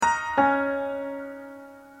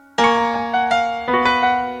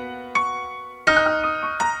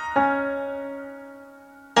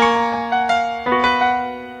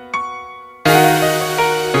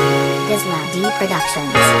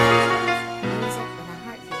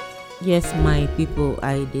Yes, my people,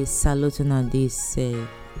 I dey salute on this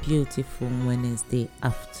beautiful Wednesday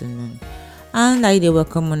afternoon, and I dey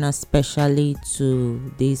welcome una specially to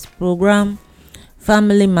this program,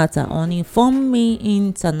 Family Matter on Inform Me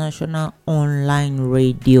International Online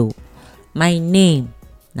Radio. My name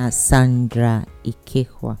na Sandra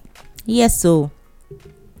Ikehua. Yes, so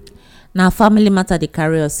now Family Matter dey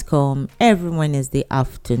carry us come every Wednesday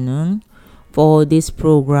afternoon. For this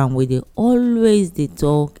program we dey always dey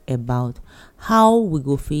talk about how we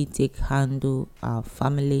go fit take handle our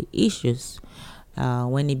family issues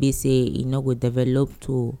when e be say e no go develop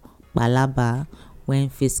to palaba when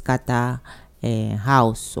fit scatter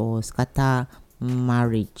house or scatter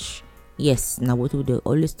marriage. Yes, na what we dey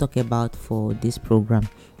always talk about for this program.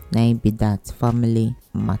 Na im be that family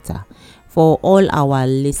matter. For all our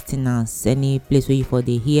listeners, any place where you for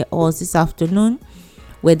dey hear us this afternoon,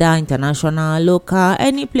 whether international, local,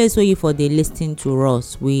 any place where you for dey lis ten to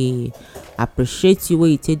us, we appreciate you wey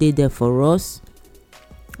you take dey there for us.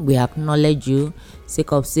 We acknowledge you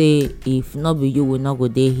sake of say if not be you, we no go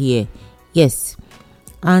dey here. Yes,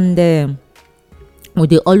 and we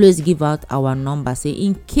dey always give out our number, say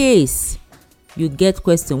in case you get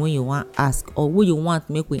question wey you wan ask or wey you want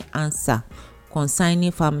make we answer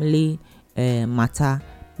concerning family matter,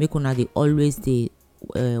 make una dey always dey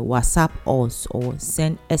WhatsApp us or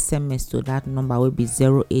send SMS to that number wey be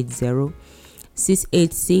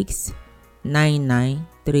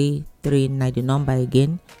 080-686-99339. The number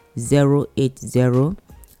again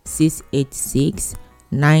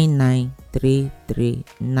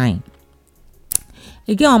 080-686-99339.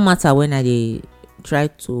 E get one matter when I dey try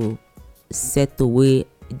to settle wey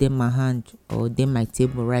dey my hand or dey my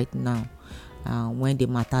table right now. When the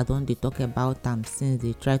matter don dey talk about am since,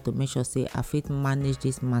 dey try to make sure say I fit manage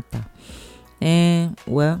this matter.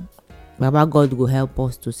 Well, Baba God go help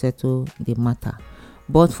us to settle the matter.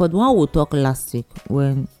 But for the one we talk last week,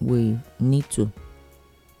 when we need to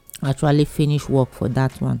actually finish work for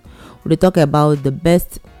that one, we talk about the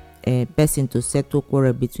best person to settle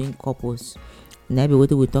quarrel between couples. Na be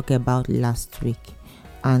wetin we talk about last week,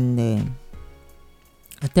 and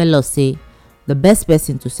I tell us say the best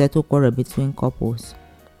person to settle quarrel between couples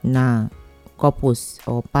na couples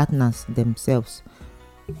or partners themselves.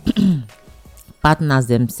 Partners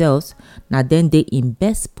themselves, na then dey in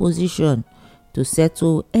best position to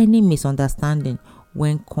settle any misunderstanding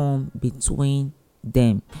when come between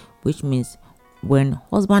them, which means when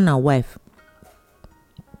husband and wife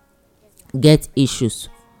get issues,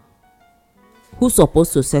 who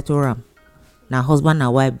supposed to settle am? Na husband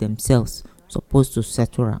and wife themselves supposed to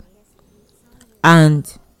settle am.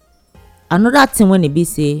 And another thing when e be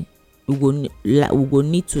say we go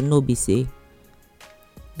need to know be say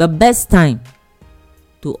the best time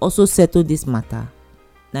to also settle this matter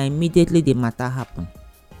na immediately the matter happen.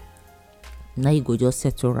 Now you go just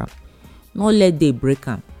settle am. No let day break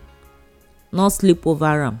am, no sleep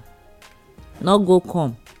over am, no go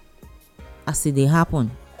come as e dey happen.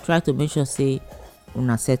 Try to make sure say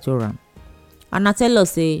una settle am. And I tell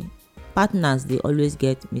us say partners dey always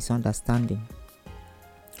get misunderstanding.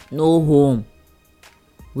 No home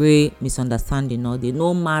wey misunderstanding no dey,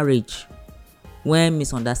 no marriage when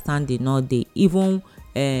misunderstanding no dey. Even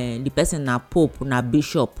the person na pope, na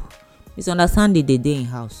bishop, misunderstanding dey in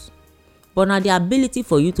house. But na the ability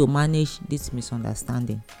for you to manage this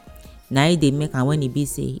misunderstanding na e dey make am when e be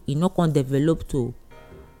say e no come develop to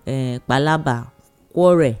palaba,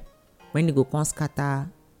 quarrel, when e go come scatter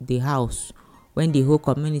the house, when the whole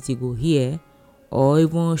community go hear, or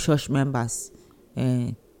even church members,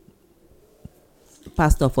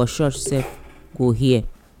 pastor for church sef go hear.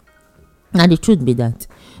 Na the truth be that.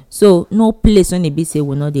 So no place when e be say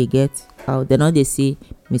we no dey get they no dey see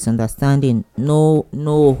misunderstanding. No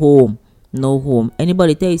home.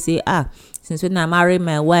 Anybody tell you say since when I marry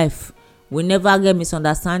my wife we never get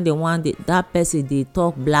misunderstanding one day, that person dey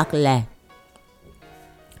talk black lie.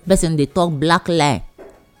 Person dey talk black lie.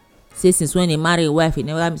 Say since when he marry a wife he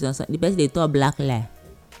never get misunderstanding. The person dey talk black lie,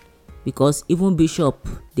 because even bishop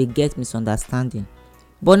dey get misunderstanding.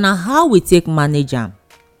 But na how we take manage am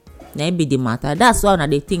na be the matter. That's why una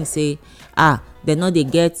dey think say dem no dey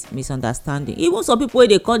get misunderstanding. Even some people wey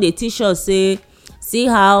dey come dey teach us say see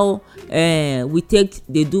how we take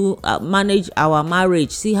dey do manage our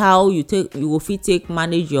marriage, see how you go fit take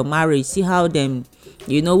manage your marriage, see how dem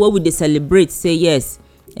what we dey celebrate, say yes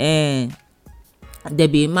there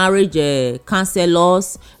be marriage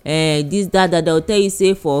counselors, this that they will tell you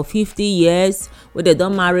say for 50 years wey they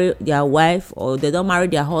don marry their wife or they don marry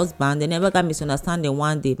their husband, they never got misunderstanding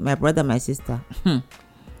one day. My brother, my sister,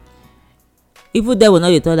 even they will not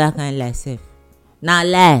dey talk that kind lie sef. Na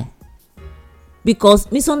lie.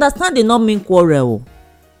 because misunderstanding no mean quarrel.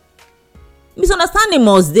 Misunderstanding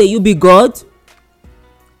must dey. You be God?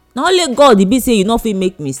 Na only God e be say you no fit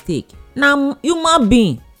make mistake. Na human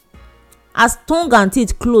being, as tongue and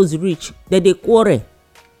teeth close reach, dem dey quarrel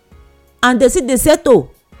and dey still dey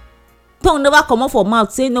settle. Tongue never comot for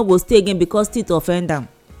mouth say no go stay again because teeth offend am,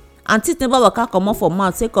 and teeth never waka comot for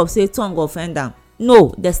mouth sake of say tongue offend am.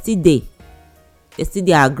 No, dem still dey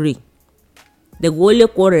agree. Dem go only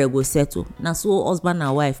quarrel go settle. Na so husband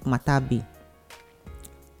and wife matter be.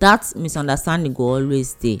 That misunderstanding go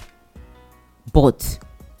always dey, but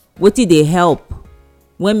wetin dey help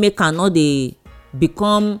when make am no dey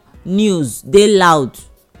become news dey loud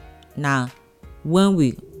na when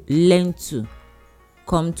we learn to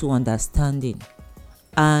come to understanding.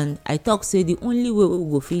 And I talk say the only way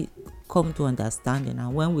we go fit come to understanding na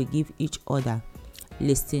when we give each other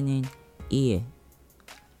lis ten ing ear.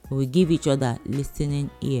 We give each other lis ten ing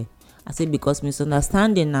ear. I say because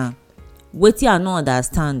misunderstanding na wetin I no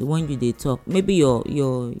understand when you dey talk. Maybe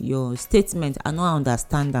your statement I no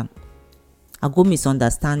understand am, I go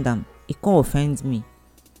misunderstand am, e come offend me.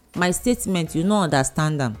 My statement you no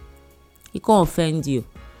understand am, e come offend you,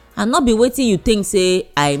 and no be wetin you think say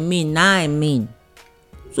I mean na I mean,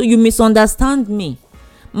 so you misunderstand me.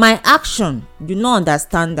 My action you no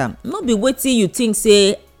understand am, no be wetin you think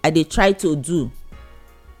say I dey try to do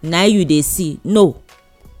na you dey see. No,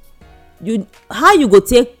 you how you go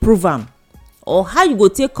take prove am, or how you go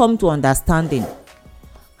take come to understanding?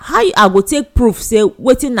 How I go take prove say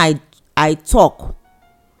wetin I talk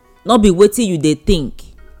no be wetin you dey think?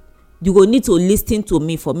 You go need to lis ten to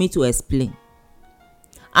me for me to explain,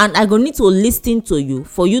 and I go need to lis ten to you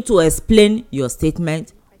for you to explain your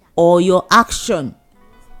statement or your action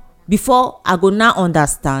before I go now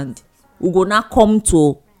understand. We go now come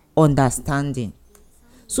to understanding.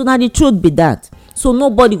 So na the truth be that. So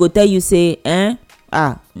nobody go tell you say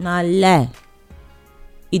na lie.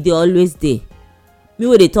 E dey always dey. Me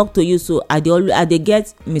wey dey talk to you so I dey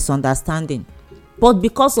get misunderstanding, but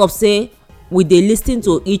because of say we dey lis ten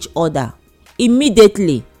to each other,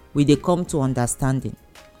 immediately we dey come to understanding.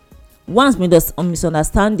 Once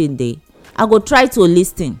misunderstanding dey, I go try to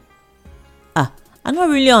lis ten. I no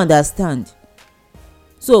really understand,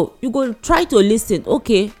 so you go try to lis ten.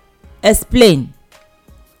 Okay, explain.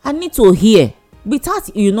 I need to hear.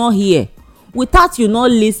 Without you no hear, without you no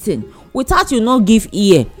lis ten, without you no give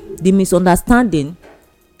ear, the misunderstanding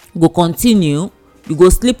go continue. You go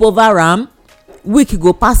sleep over am, week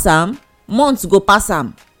go pass am, months go pass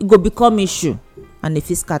am, e go become issue and e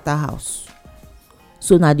fit scatter house.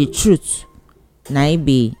 So na the truth na e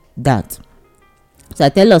be that. So I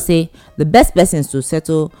tell us say the best persons to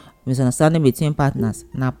settle misunderstanding between partners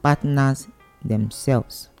na partners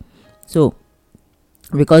themselves. So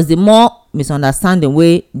because the more misunderstanding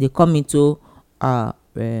wey dey come into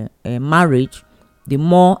marriage, the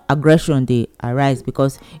more aggression dey arise,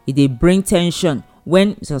 because e dey bring ten sion.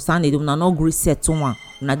 When misunderstanding una no gree settle am,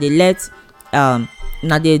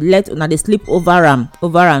 una dey sleep over am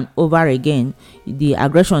over and over again, the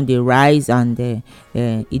aggression dey rise, and e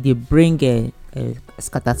dey bring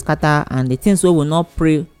scatter, and the things wey we no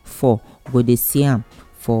pray for go dey see am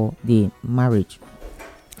for the marriage.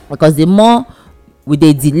 Because the more we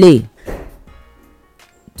dey delay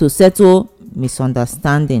to settle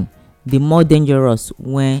misunderstanding, the more dangerous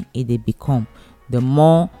when e dey become. The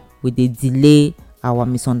more we dey delay our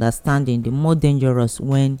misunderstanding, the more dangerous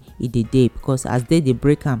when e dey, because as day dey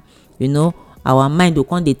break am, our mind go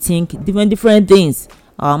come dey think different things.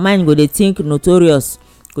 Our mind go dey think notorious,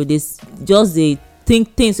 go dey just dey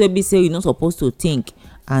think things wey be say you no suppose to think,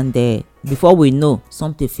 and before we know,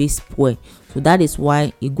 something fit spoil. So that is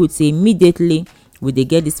why e good say immediately we dey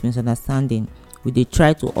get this misunderstanding, we dey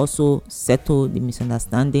try to also settle the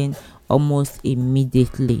misunderstanding almost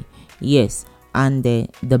immediately. Yes, and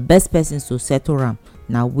the best persons to settle am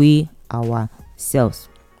na we ourselves.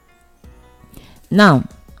 Now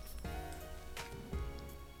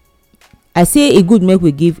I say e good make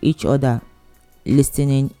we give each other lis ten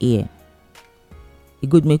ing ear. E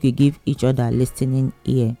good make we give each other lis ten ing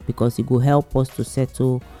ear, because e go help us to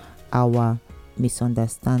settle our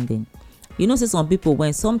misunderstanding. Say some people,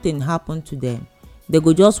 when something happen to them, they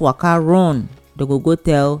go just waka run. They go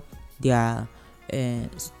tell their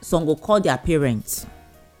some go call their parents.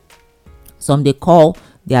 Some dey call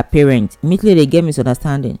their parents. Immediately they get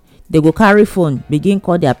misunderstanding, they go carry phone begin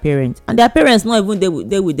call their parents, and their parents not even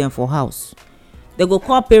dey with them for house. They go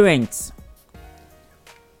call parents,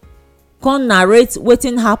 come narrate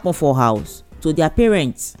wetin happen for house to their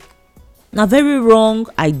parents. Na very wrong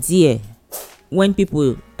idea when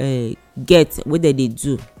people get what they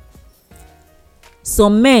do.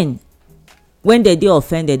 Some men when they dey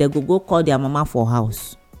offended, they go call their mama for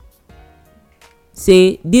house,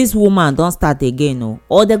 say this woman don start again o,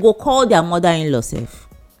 or they go call their mother-in-law sef.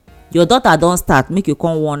 Your daughter don start, make you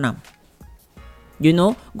come warn am.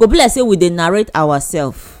 Go be like say we dey narrate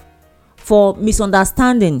ourselves for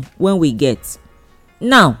misunderstanding when we get.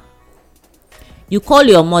 Now you call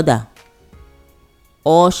your mother,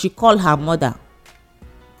 or she call her mother,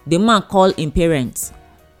 the man call him parents,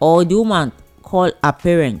 or the woman call her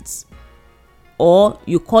parents, or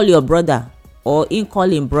you call your brother, or him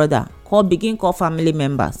call him brother, begin call family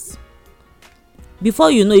members.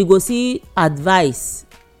 Before you know, you go see advice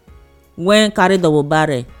when carry double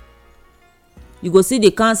barrel. You go see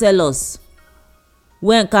the counselors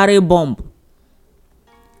when carry bomb.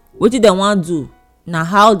 Wetin dem wan do na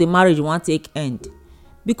how the marriage wan take end,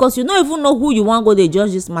 because you no even know who you wan go dey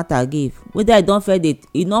judge this matter give. Whether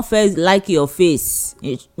e no first like your face,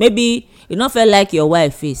 maybe e no first like your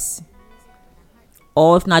wife face,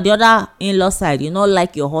 or if na the other in-law side, you no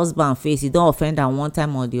like your husband face, you don offend am one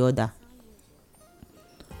time or the other,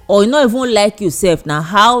 or you no even like you sef. Na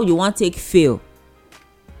how you wan take fail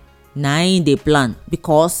na im dey plan,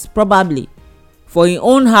 because probably for im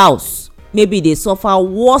own house maybe e dey suffer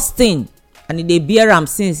worse thing and e dey bear am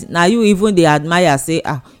since. Na you even dey admire, say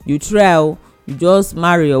you try o, you just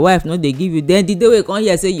marry, your wife no dey give you. Then the day wey you come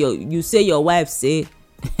hear say you say your wife say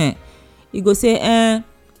you go say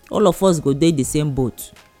all of us go dey the same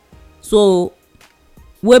boat. So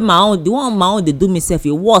wey the one my own dey do me sef,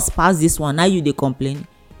 e worse pass this one. Now you dey complain.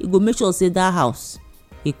 You go make sure say that house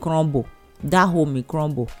e crumble, that home e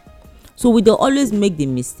crumble. So we dey always make the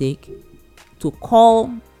mistake to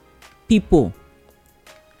call people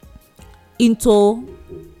into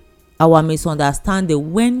our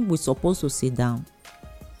misunderstanding when we suppose to sit down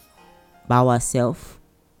by ourselves,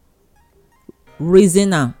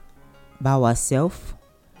 reason am by ourselves,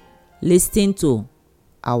 lis ten to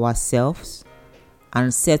ourselves,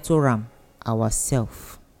 and settle am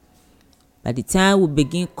ourselves. By the time we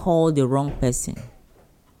begin call the wrong person,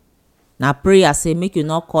 na prayer say make you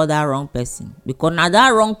not call that wrong person, because na that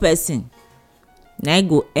wrong person na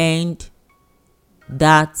go end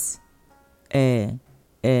that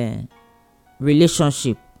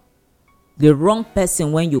relationship. The wrong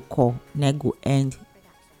person when you call na go end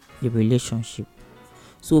the relationship.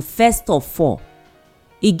 So first of all,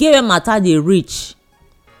 e get where matter dey reach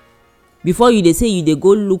before you dey say you dey go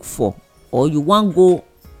look for, or you wan go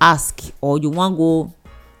ask, or you wan go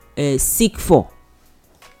seek for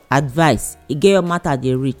advice. E get where matter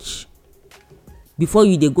dey reach before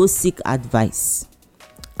you dey go seek advice.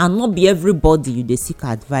 And not be everybody you dey seek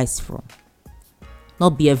advice from.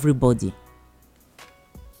 Not be everybody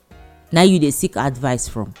na you dey seek advice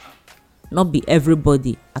from. Not be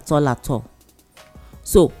everybody at all.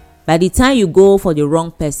 So by the time you go for the wrong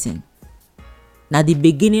person, na the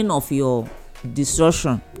beginning of your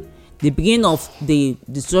destruction, the beginning of the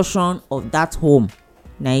destruction of that home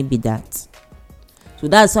na it be that. So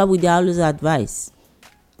that's why we dey always advise,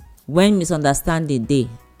 when misunderstanding dey,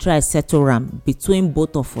 try settle am between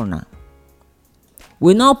both of una.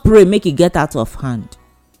 We no pray make e get out of hand.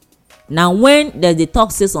 Now when dem dey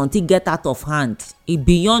talk say something get out of hand, e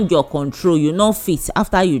beyond your control, you no fit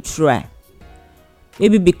after you try,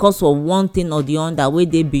 maybe because of one thing or the other wey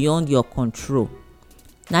dey beyond your control,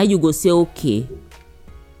 now you go say okay,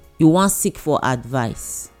 you wan seek for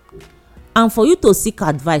advice. And for you to seek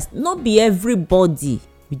advice, no be everybody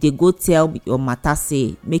you dey go tell your matter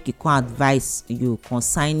say make e come advise you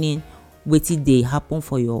concerning wetin dey happen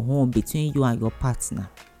for your home between you and your partner.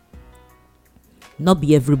 No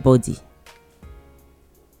be everybody.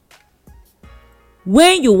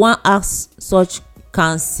 When you wan ask such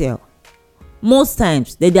counsel, most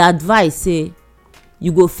times they dey advise say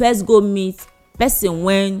you go first go meet person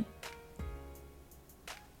when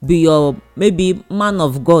be your maybe man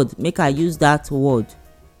of God, make I use that word,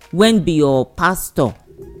 when be your pastor,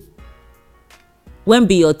 when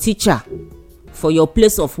be your teacher for your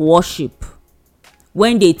place of worship,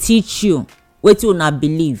 when they teach you wetin una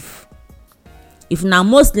believe. If na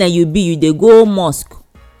Muslim you be, you dey go mosque,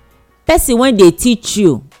 person when they teach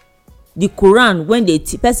you the Quran, when they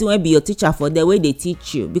person when be your teacher for there, when they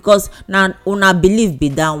teach you, because na una believe be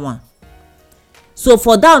that one. So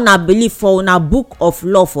for that una believe, for una book of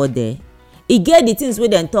law for there, e get the things wey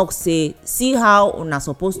dem talk say see how una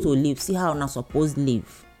suppose to live, see how una suppose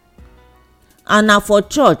live. And na for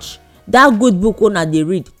church, that good book una dey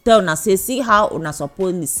read tell una say see how una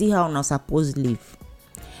suppose live, see how una suppose live.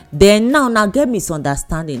 Then now una get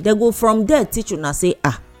misunderstanding, dem go from there teach una say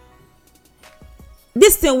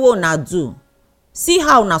this thing wey una do, see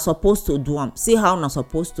how una suppose to do am, see how una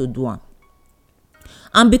suppose to do am.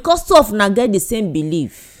 and because two of una get the same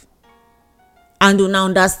belief and una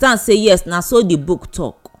understand say yes na so the book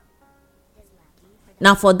talk,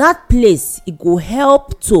 na for that place e go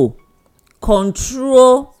help to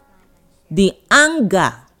control the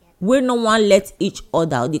anger wey no wan let each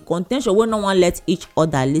other, the con ten tion wey no wan let each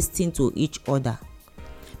other lis ten to each other.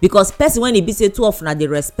 Because person when e be say two of una dey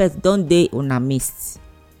respect don dey una midst,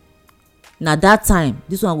 na that time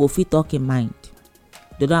this one go fit talk im mind,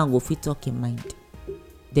 the other one go fit talk im mind.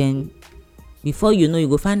 Then before you know, you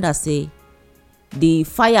go find out say the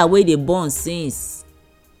fire wey dey burn since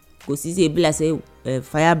go see say e be like say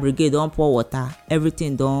fire brigade don pour water,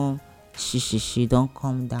 everything don shishi don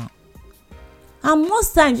come down. And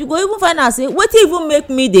most times you go even find out say wetin even make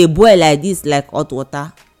me dey boil like this, like hot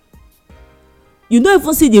water, you no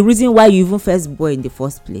even see the reason why you even first boil in the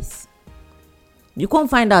first place. You come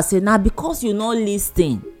find out say na because you no lis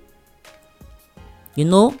ten. You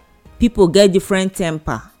know, people get different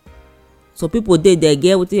temper. So people dey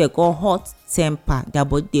get wetin they call hot temper. Their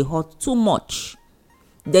body dey hot too much.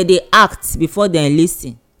 They act before they lis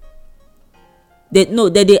ten.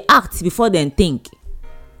 They act before they think.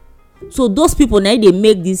 So those people na dey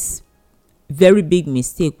make this very big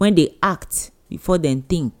mistake when they act before they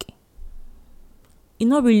think. E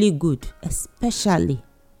no really good, especially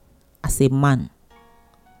as a man.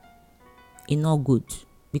 E no good,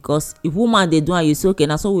 because if woman dey do am, you say okay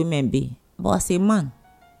na so women be, but as a man,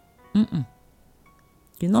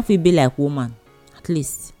 you no fit be like woman. At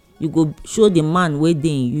least you go show the man wey dey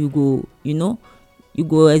in you, go, you know, you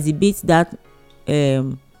go exhibit that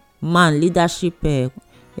man leadership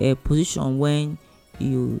position when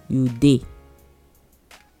you dey.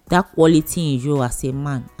 That quality in you as a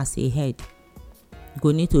man, as a head, you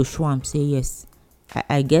go need to show am say yes,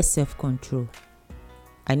 I get self-control.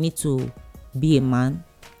 I need to be a man.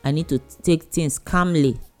 I need to take things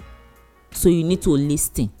calmly. So you need to lis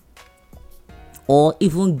ten or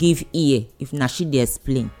even give ear if na she dey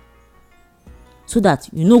explain, so that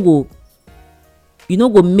you no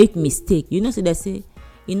go make mistake. You know say they say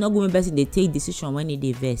e no go make person dey take decision when e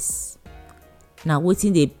dey vex. Na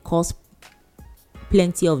wetin dey cause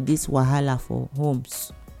plenty of this wahala for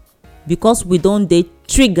homes, because we don dey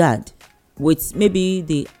triggered with maybe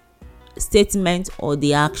the statement or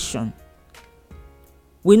the action.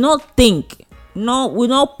 We no think, we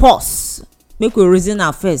no pause make we reason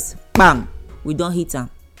am first, bam, we don hit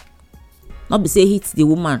am. No be say hit the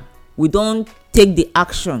woman, we don take the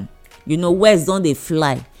action. You know, words don dey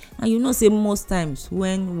fly, and you know say most times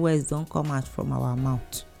when words don come out from our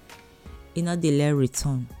mouth, e no dey let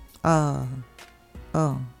return.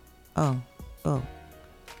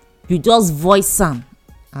 You just voice am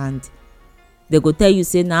and they go tell you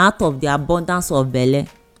say na out of the abundance of belle,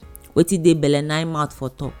 wetin dey belle na im mouth for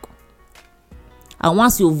talk. And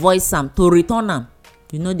once you voice am, to return am,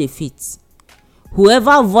 you no dey fit.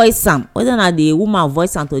 Whoever voice am, whether na the woman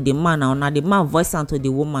voice am to the man or na the man voice am to the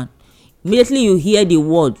woman, immediately you hear the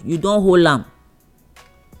word, you don hold am.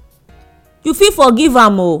 You fit forgive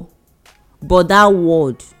am o, but that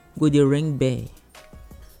word go dey ring bell.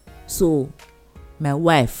 So my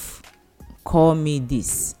wife call me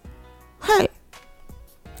this. Hey.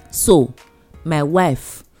 So my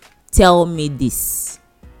wife tell me this.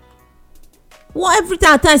 Well, every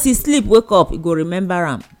time he sleep, wake up, he go remember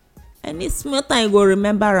am. Any small time he go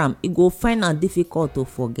remember am, he go find am difficult to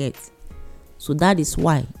forget. So that is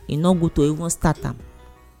why e no good to even start am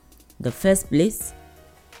the first place,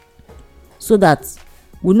 so that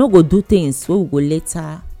we no go do things wey we go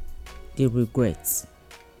later dey regret.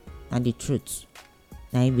 Na the truth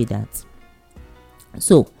na im be that.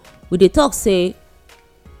 So we dey talk say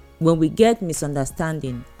when we get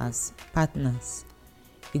misunderstanding as partners,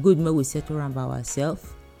 e good make we settle am by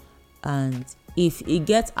ourselves. And if e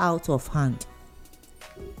get out of hand,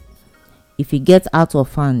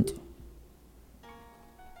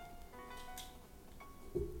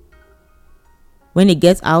 when e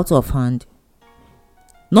get out of hand,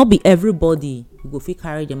 no be everybody you go fit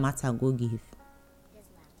carry the matter go give.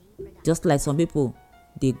 Just like some people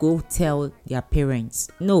dey go tell their parents.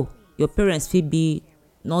 No, your parents fit be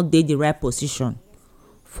not dey the right position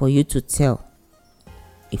for you to tell.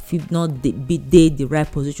 If you not be dey the right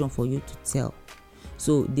position for you to tell.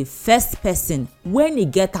 So the first person, when e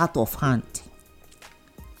get out of hand,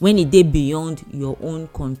 when e dey beyond your own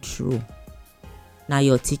control, na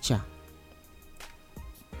your teacher.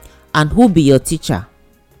 And who be your teacher?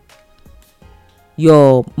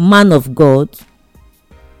 Your man of God,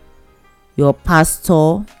 your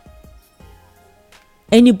pastor,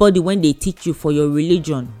 anybody when they teach you for your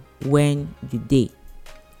religion when you dey.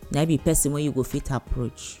 Na be person when you go fit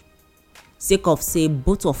approach. Sake of say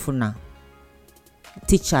both of una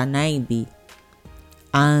teacher na im be,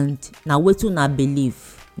 and na wetin una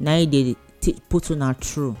believe na im dey put una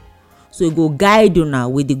through. So e go guide una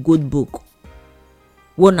with the good book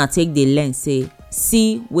wey una take dey learn say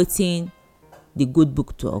see wetin the good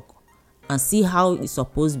book talk and see how e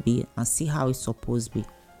suppose be and see how e suppose be.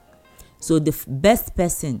 So the best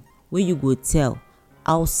person wey you go tell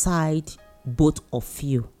outside both of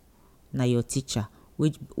you na your teacher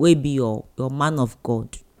wey be your man of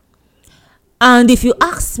God. And if you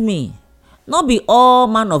ask me, no be all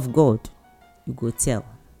man of God you go tell.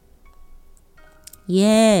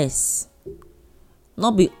 Yes,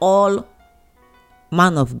 no be all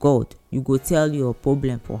man of God you go tell your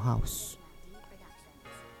problem for house.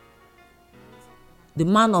 The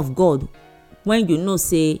man of God, when you know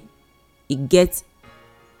say e get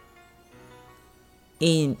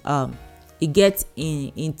in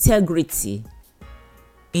integrity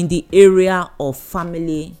in the area of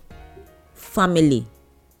family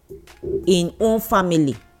in own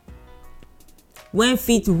family, when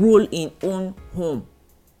fit rule in own home.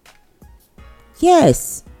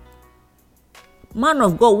 Yes, man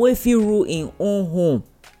of God wey fit rule in own home,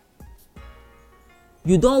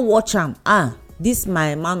 you don watch am, this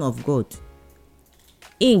my man of God,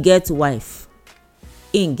 him get wife,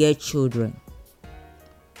 him get children.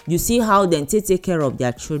 You see how dem take care of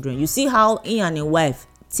their children. You see how him and him wife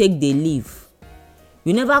take dey live.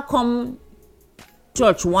 You never come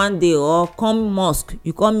church one day or come mosque,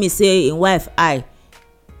 you come meet say him wife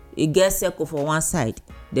e get circle for one side.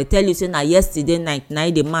 They tell you say na yesterday night na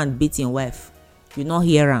the man beat him wife. You no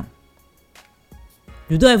hear am.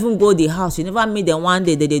 You don even go the house, you never meet them one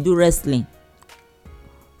day they dey do wrestling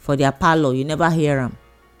for their parlour. You never hear am.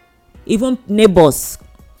 Even neighbors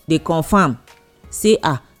dey confirm say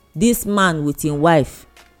this man with him wife,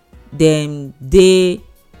 dem dey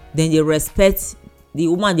respect the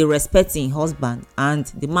woman, dey respect him husband, and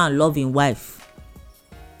the man love him wife.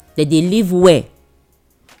 They dey live well,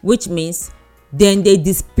 which means dem dey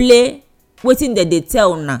display wetin dem dey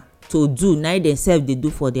tell una to do na dem sef dey do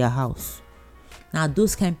for their house. Na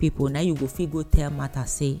those kind people na you go fit go tell matter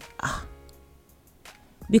say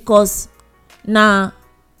because na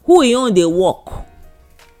who e own dey work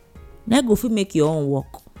na go fit make your own work.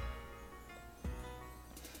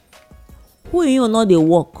 Who e own no dey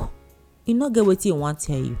work, e no get wetin e wan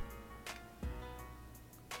tell you.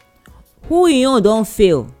 Who e own don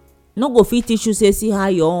fail no go fit teach you say see how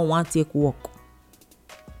your own wan take work.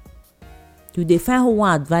 You dey find who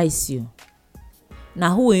wan advise you,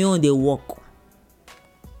 na who e own dey work.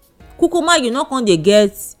 Kukuma you no come dey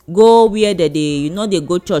go where they dey, you no dey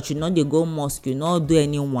go church, you no dey go mosque, you no do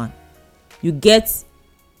anyone. You get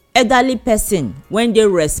elderly person when dey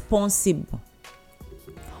responsible,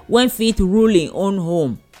 when fit rule im own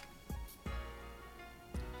home,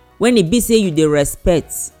 when e be say you dey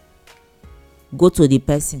respect, go to the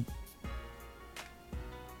person,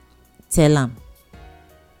 tell am,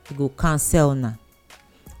 e go counsel una.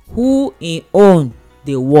 Who im own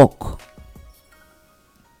dey work,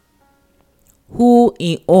 who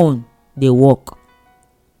im own dey work,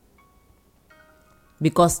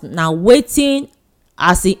 because na wetin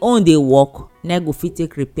as im own dey work na go fit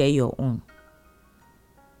take repair your own.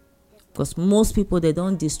 Because most people they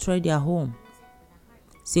don destroy their home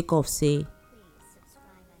sake of say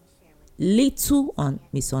little on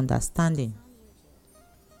misunderstanding.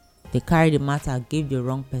 They carry the matter give the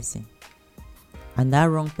wrong person, and that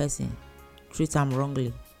wrong person treat am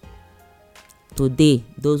wrongly. Today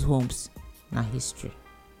those homes na history.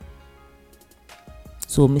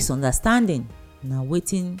 So misunderstanding na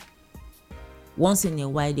wetin once in a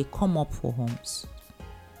while dey come up for homes,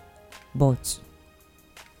 but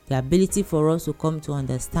the ability for us to come to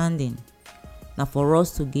understanding na for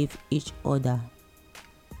us to give each other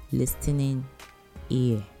listening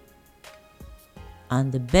ear.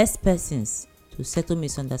 And the best persons to settle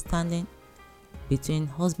misunderstanding between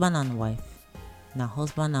husband and wife na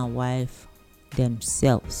husband and wife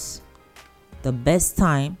themselves. The best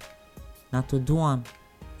time na to do am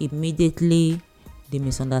immediately the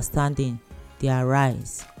misunderstanding dey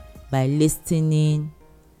arise, by listening,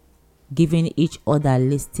 giving each other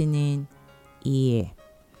listening ear.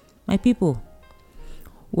 My people,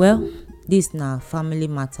 well, this na family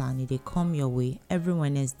matter and e dey come your way every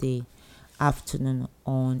Wednesday afternoon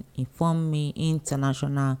on Inform Me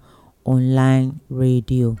International Online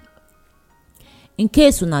Radio. In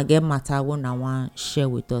case una get matter wey una wan share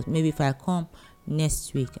with us, maybe if I come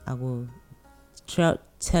next week I go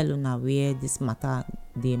tell una where this matter,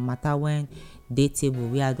 the matter when dey table,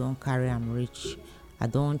 where I don carry am reach. I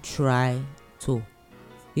don try to.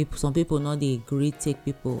 Some people no dey agree take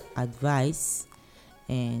people advice,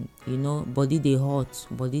 and body dey hot.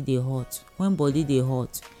 When body dey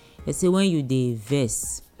hot, they say when you dey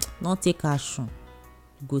vex, not take action,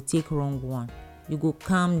 you go take wrong one. You go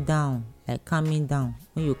calm down, like calming down.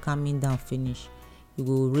 When you calming down finish, you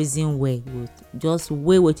go reason well. You go just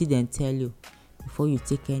weigh wetin dem tell you before you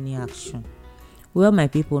take any action. Well, my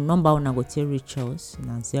people, number una go take reach us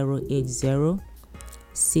na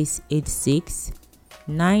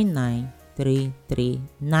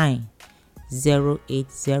 080-686-99339.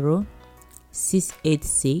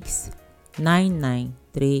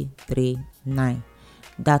 080-686-99339.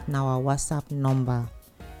 That na our WhatsApp number.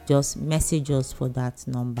 Just message us for that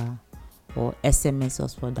number or SMS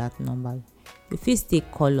us for that number. You fit still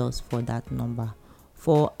call us for that number.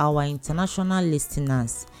 For our international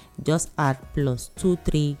listeners, just add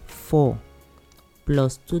 +234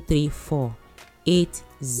 +234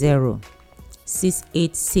 +234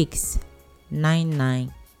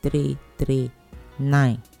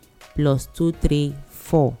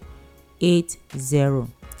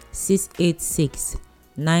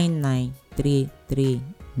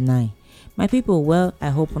 My people, well, I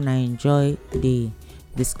hope una enjoy the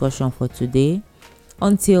discussion for today.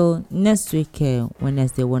 Until next week,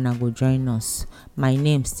 Wednesday, when I go join us, my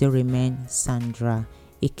name still remains Sandra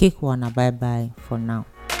Ikekwana. Bye bye for now.